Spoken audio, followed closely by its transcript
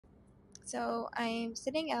So I'm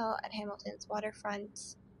sitting out at Hamilton's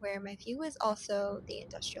waterfront, where my view is also the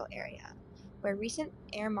industrial area, where recent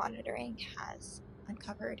air monitoring has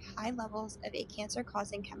uncovered high levels of a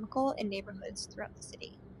cancer-causing chemical in neighborhoods throughout the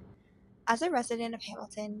city. As a resident of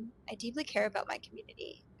Hamilton, I deeply care about my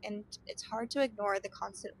community, and it's hard to ignore the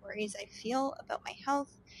constant worries I feel about my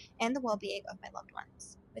health and the well-being of my loved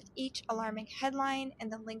ones. With each alarming headline and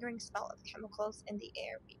the lingering smell of chemicals in the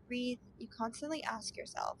air we breathe, you constantly ask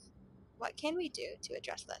yourself, what can we do to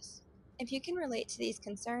address this? If you can relate to these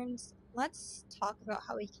concerns, let's talk about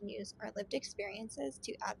how we can use our lived experiences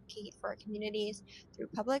to advocate for our communities through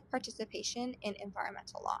public participation in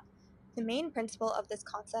environmental law. The main principle of this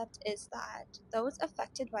concept is that those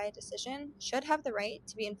affected by a decision should have the right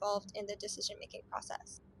to be involved in the decision making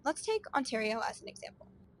process. Let's take Ontario as an example.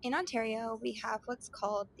 In Ontario, we have what's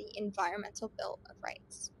called the Environmental Bill of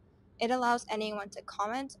Rights. It allows anyone to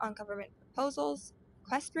comment on government proposals,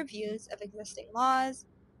 request reviews of existing laws,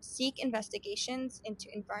 seek investigations into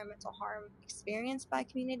environmental harm experienced by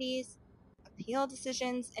communities, appeal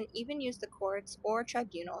decisions, and even use the courts or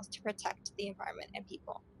tribunals to protect the environment and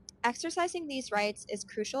people. Exercising these rights is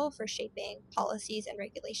crucial for shaping policies and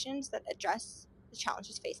regulations that address the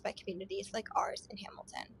challenges faced by communities like ours in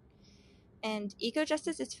Hamilton. And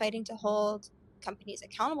eco-justice is fighting to hold companies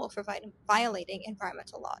accountable for violating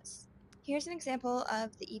environmental laws. Here's an example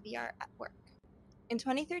of the EBR at work. In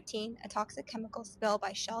 2013, a toxic chemical spill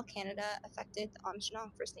by Shell Canada affected the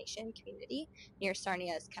Aamjiwnaang First Nation community near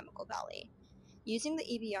Sarnia's Chemical Valley. Using the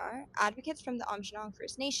EBR, advocates from the Aamjiwnaang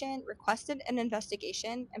First Nation requested an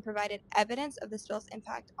investigation and provided evidence of the spill's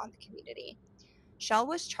impact on the community. Shell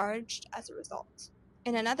was charged as a result.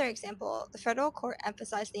 In another example, the federal court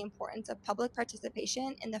emphasized the importance of public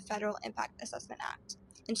participation in the Federal Impact Assessment Act,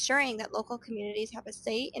 ensuring that local communities have a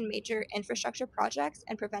say in major infrastructure projects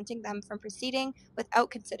and preventing them from proceeding without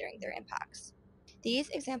considering their impacts. These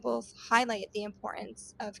examples highlight the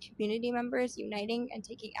importance of community members uniting and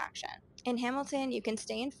taking action. In Hamilton, you can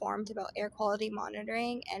stay informed about air quality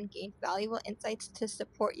monitoring and gain valuable insights to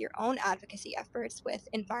support your own advocacy efforts with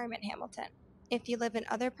Environment Hamilton. If you live in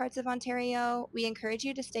other parts of Ontario, we encourage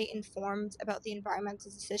you to stay informed about the environmental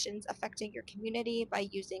decisions affecting your community by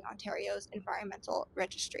using Ontario's Environmental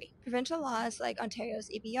Registry. Provincial laws like Ontario's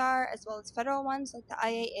EBR, as well as federal ones like the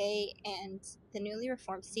IAA and the newly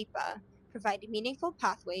reformed CEPA, provide meaningful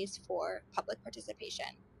pathways for public participation.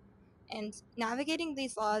 And navigating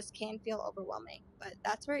these laws can feel overwhelming, but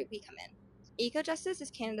that's where we come in. EcoJustice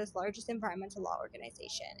is Canada's largest environmental law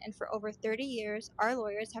organization, and for over 30 years, our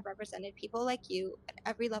lawyers have represented people like you at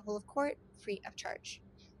every level of court, free of charge.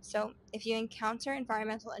 So, if you encounter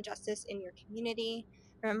environmental injustice in your community,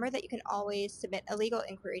 remember that you can always submit a legal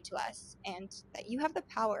inquiry to us, and that you have the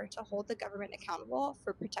power to hold the government accountable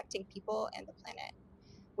for protecting people and the planet.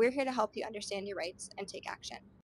 We're here to help you understand your rights and take action.